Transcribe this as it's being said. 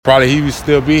Probably he would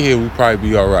still be here, we'd probably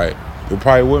be alright. It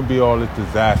probably wouldn't be all this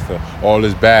disaster, all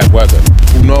this bad weather.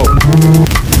 Who knows?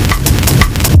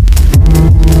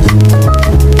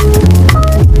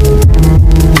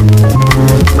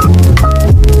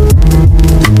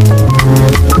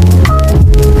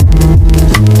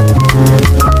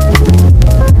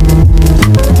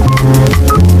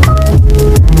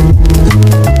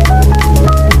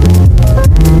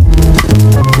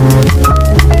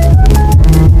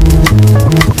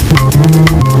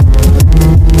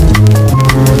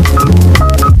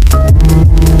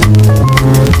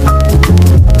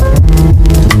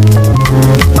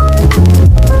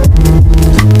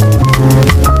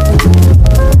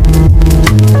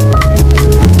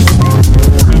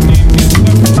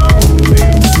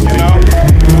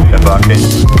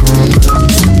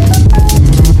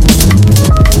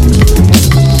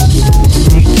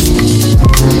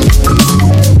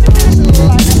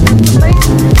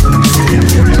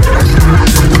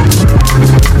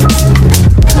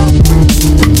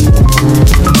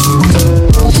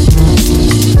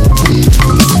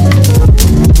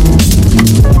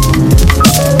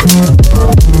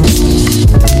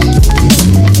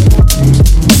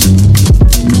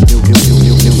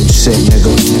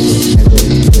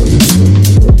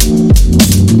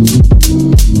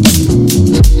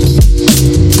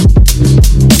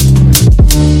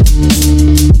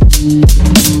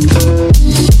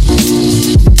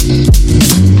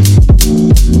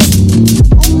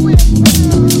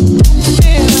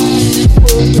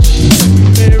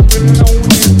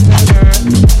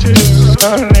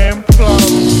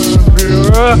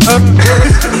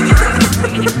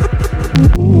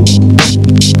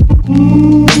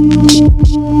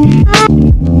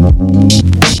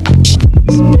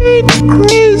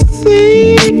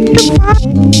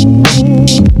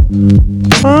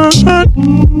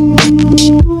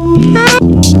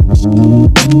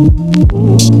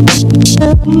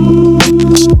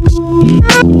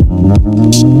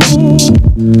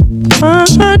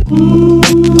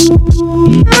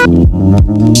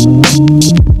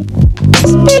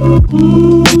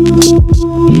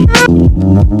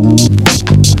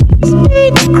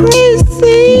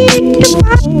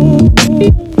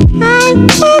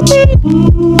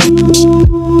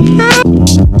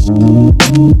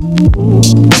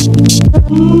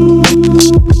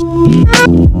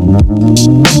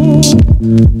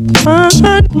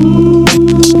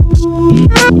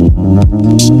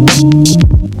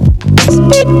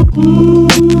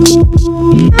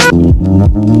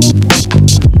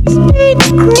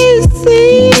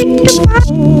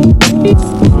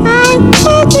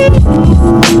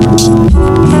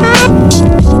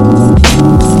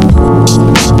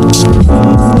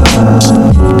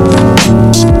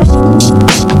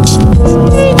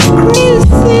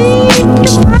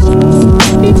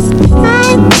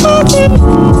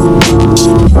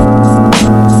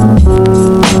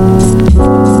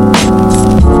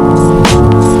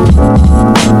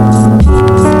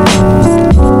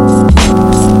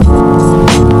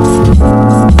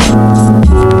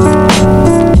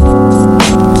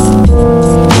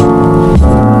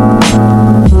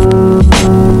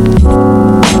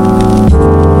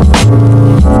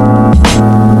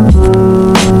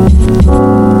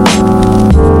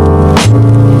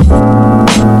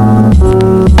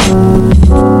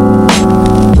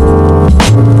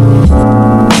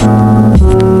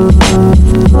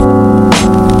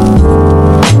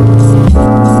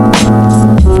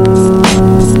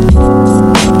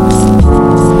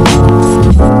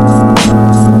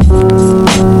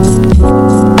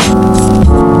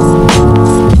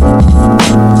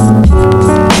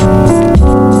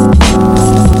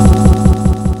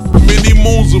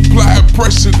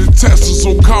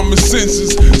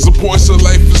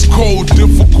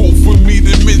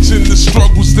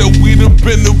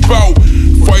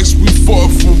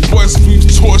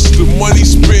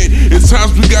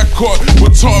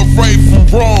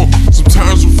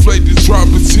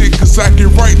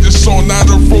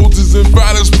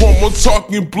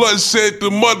 Talking bloodshed, the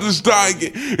mother's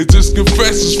dying. It just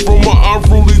confesses from an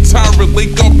unruly tyrant.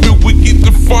 Link up and we get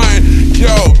defiant. Yo,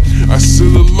 I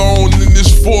sit alone in this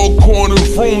four-corner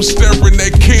room, staring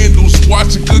at candles,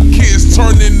 watching good kids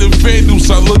turn into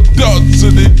vandals. I looked up to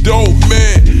the dope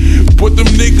man, but them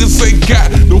niggas ain't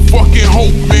got no fucking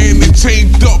hope, man. They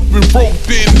chained up and roped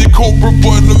in the cobra,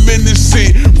 but I'm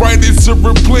innocent. Right into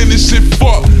replenish it.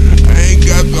 Fuck, I ain't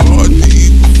got the heart to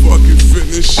even fucking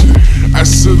finish it. I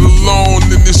sit alone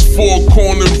in this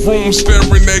four-corner room,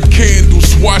 staring at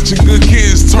candles, watching good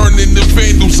kids turn into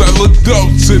vandals. I looked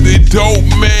up to the dope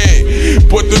man,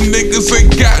 But them niggas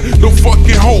ain't got no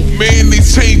fucking hope, man. They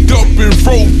chained up and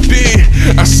roped in.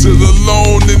 I sit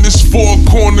alone in this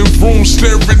four-corner room,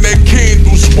 staring at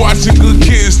candles, watching good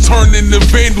kids turn into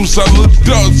vandals. I looked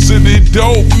up to the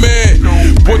dope man,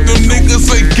 but them niggas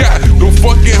ain't got no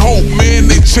fucking hope, man.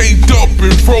 They chained up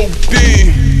and roped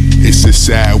in. It's a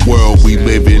sad world we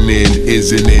living in,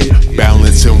 isn't it?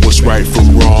 Balancing what's right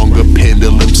from wrong, a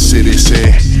pendulum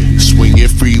citizen. Swinging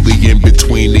freely in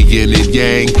between the yin and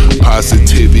yang.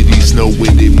 Positivity's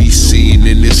nowhere to be seen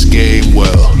in this game.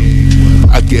 Well,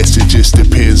 I guess it just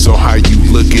depends on how you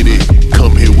look at it.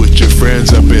 Come here with your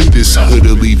friends, I bet this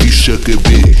hood'll leave you shook a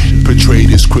bit.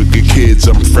 Portrayed as crooked kids,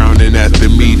 I'm frowning at the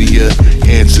media.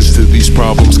 Answers to these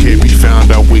problems can't be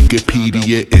found on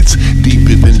Wikipedia. It's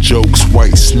deeper than jokes,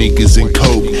 white sneakers and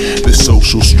coke. The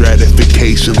social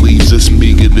stratification leaves us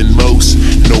meager than most.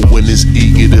 No one is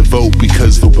eager to vote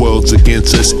because the world's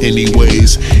against us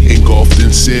anyways. Engulfed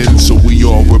in sin, so we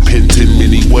all repent in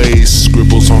many ways.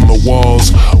 Scribbles on the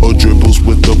walls, or dribbles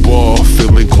with the ball.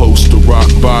 Feeling close to rock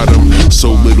bottom,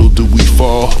 so little do we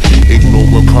fall.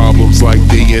 Ignoring problems like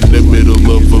they in the middle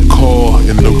of a call.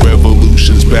 And the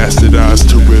revolution's bastardized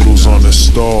to riddles on a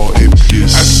stall. It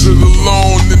gets I sit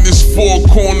alone in this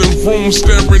four-corner room,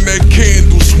 staring at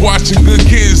candles, watching good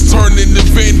kids turn into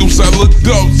vandals. I looked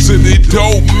up to the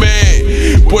dope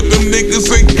man, but them niggas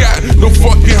ain't got no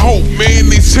fucking hope, man.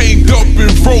 They chained up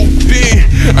and roped in.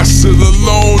 I sit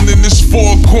alone in this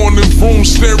four-corner room,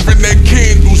 staring at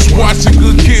candles, watching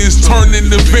good kids turn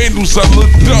into vandals. I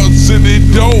looked up to the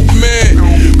dope man,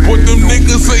 but them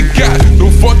niggas ain't got no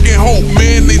fucking hope,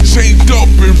 man. They chained up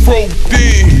and roped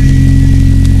in.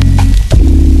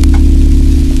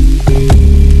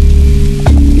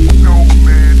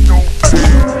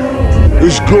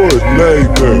 It's good and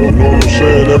everything, you know what I'm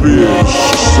saying? Every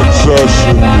success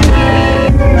and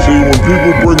see, when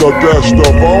people bring up that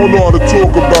stuff, I don't know how to talk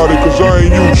about it cause I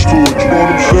ain't used to it, you know what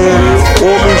I'm saying?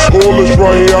 All this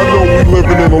right here, I know we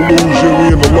living in illusion, we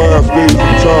in the last days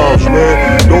and times, man.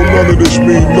 Don't none of this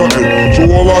mean nothing. So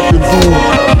all I can do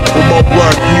for my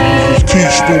black people is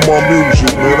teach through my music,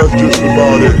 man. That's just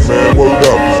about it, man. Word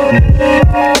up.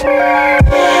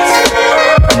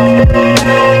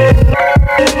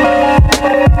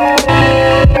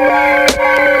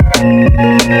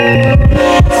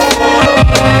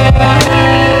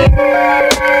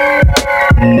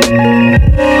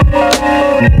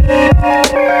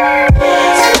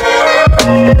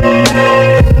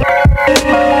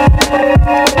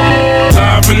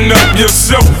 Liven up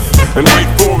yourself and wait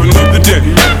for another day.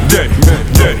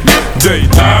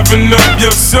 Liven up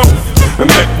yourself and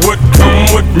let what come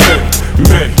what may.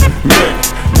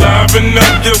 Liven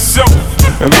up yourself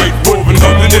and wait for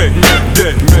another day.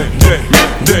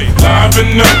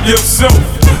 Liven up yourself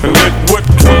and let what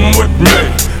come what may.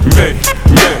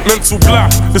 Mental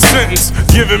block, the sentence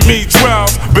giving me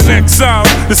trials. Been exiled,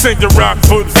 this ain't the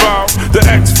Rockford file, the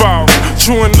X-Files.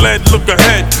 Chewing lead, look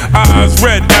ahead, eyes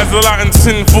red as a lot in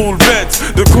sinful beds.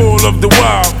 The call of the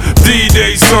wild,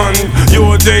 D-Day son,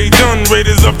 your day done.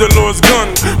 Raiders of the Lord's gun,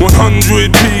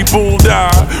 100 people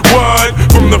die. What?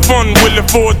 From the fun, Will of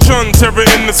Fortune, terror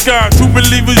in the sky. True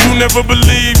believers, you never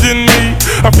believed in me.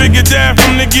 I figured that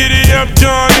from the giddy up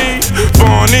Johnny.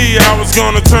 Funny, I was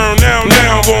gonna turn now,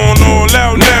 going all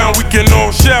out now. We can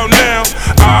all shout now.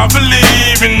 I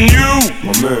believe in you,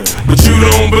 but you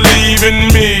don't believe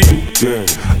in me.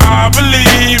 I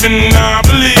believe in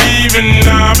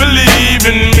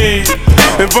me.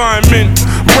 Environment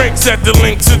breaks at the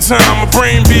links of time. A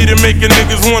brain beater making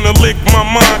niggas wanna lick my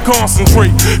mind.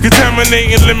 Concentrate,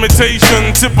 contaminating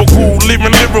limitation. Typical,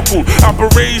 living lyrical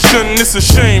operation. It's a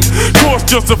shame. Course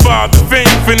justify the fame.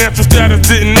 Financial status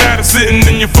didn't matter. Sitting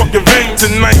in your fucking veins.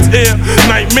 Tonight's air,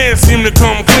 nightmares seem to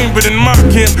come clean. But in my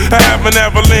camp, I have an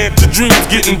avalanche of dreams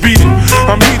getting beaten.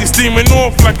 I'm heated, steaming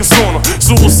off like a sauna.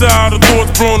 Suicidal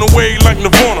thoughts blown away like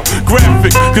Nirvana.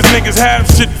 Graphic, cause niggas have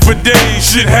shit for days.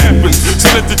 Shit happens. So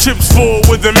let the chips fall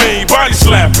with the main body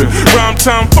slapping. Rhyme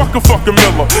time, fuck a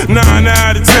Miller. 9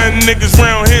 out of 10 niggas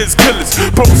round here's killers.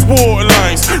 Post-war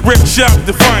alliance, wreck shop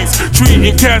defiance.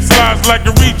 Treating cats lives like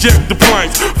a reject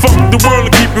appliance. Fuck the world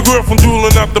and keep your girl from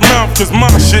drooling out the mouth. Cause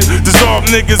my shit dissolve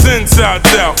niggas inside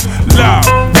out. Loud,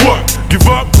 what? Give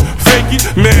up? Fake it?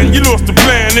 Man, you lost the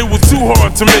plan, it was too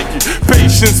hard to make it.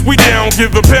 Patience, we down,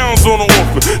 giving pounds on the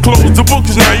offer. Close the book,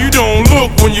 cause now you don't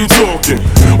look when you talking.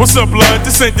 What's up, blood?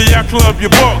 This ain't the yacht club you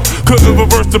buck. Couldn't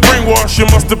reverse the brainwash, you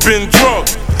must have been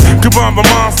drugged. Combine my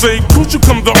mind, say, could you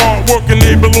come to hard work and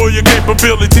below your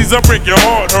capabilities? I break your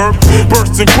heart, Herb.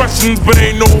 Bursting questions, but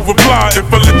ain't no reply. If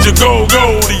I let you go,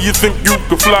 do you think you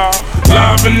could fly?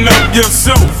 Liven up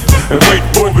yourself and wait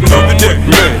for another day.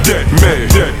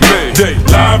 Day.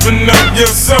 Liven up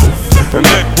yourself and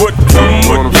let what come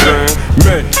what may.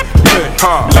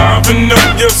 Liven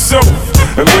up yourself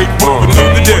and wait for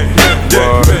another day.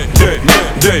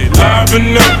 Day.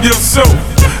 Liven up yourself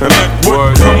and let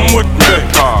what come what may.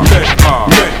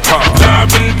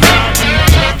 Liven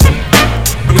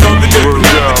another day.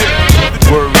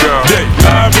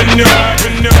 Liven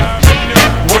up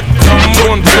what come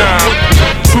one time,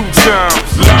 two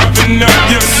times. Liven up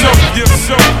yourself.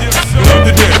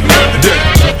 Another day.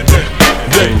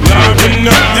 Liven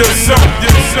up yourself.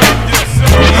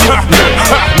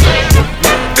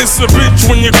 It's a bitch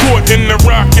when you're caught in the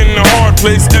rock in the hard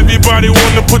place. Everybody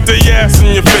wanna put their ass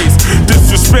in your face.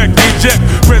 Disrespect, eject,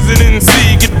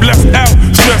 presidency, get blessed out,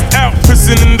 stressed out,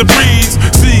 pissing in the breeze.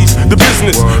 Seize the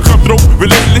business, cutthroat,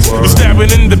 relentless. You stabbing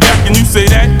in the back and you say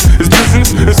that is business.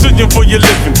 And searching for your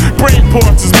living. Brain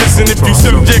parts is missing if you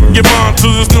subject your mind to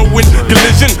there's no win.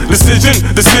 Collision, decision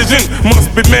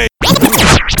must be made.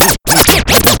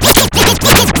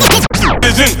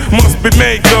 Must be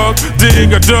made, dog.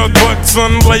 Dig a dug, but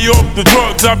son, lay off the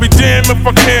drugs. I'll be damned if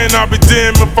I can, I'll be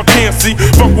damned if I can't see.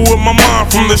 Fuckin' with my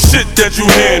mind from the shit that you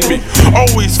hand me.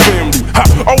 Always family,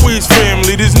 always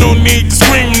family. There's no need to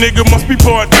scream, nigga. Must be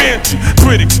part banshee.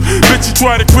 Critics, bitch, you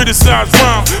try to criticize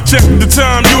rhyme. Check the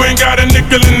time, you ain't got a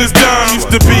nickel in this dime.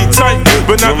 Used to be tight,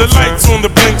 but now the lights on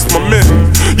the blinks, my man.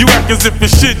 You act as if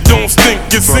your shit don't stink.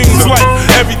 It seems like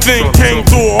everything came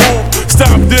to a halt.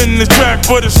 Stopped in the track,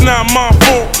 but it's not my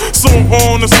fault. So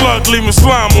on the slug, leaving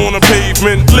slime on the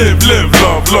pavement. Live,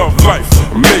 love, life,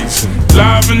 amazing.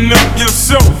 Liven up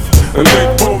yourself and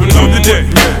wait for another day.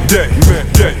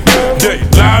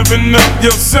 Liven up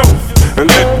yourself and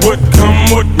let what come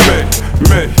what may.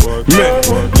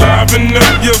 Liven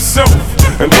up yourself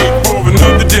and wait for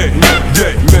another day.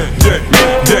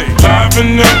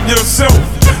 Liven up yourself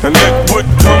and let what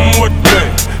come what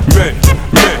may.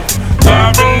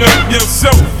 Liven up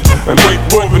yourself and wait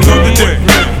for another day.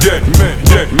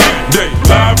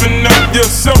 Liven up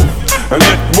yourself and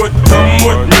let what come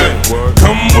what may.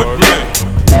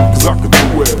 Cause I could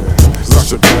do it. Cause I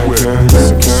could do it.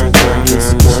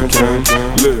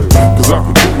 Live. Cause I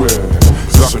could do it.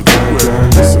 Cause I could do it.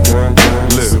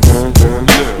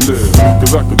 Live.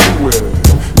 Cause I could do it.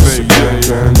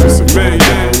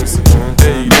 Mayday.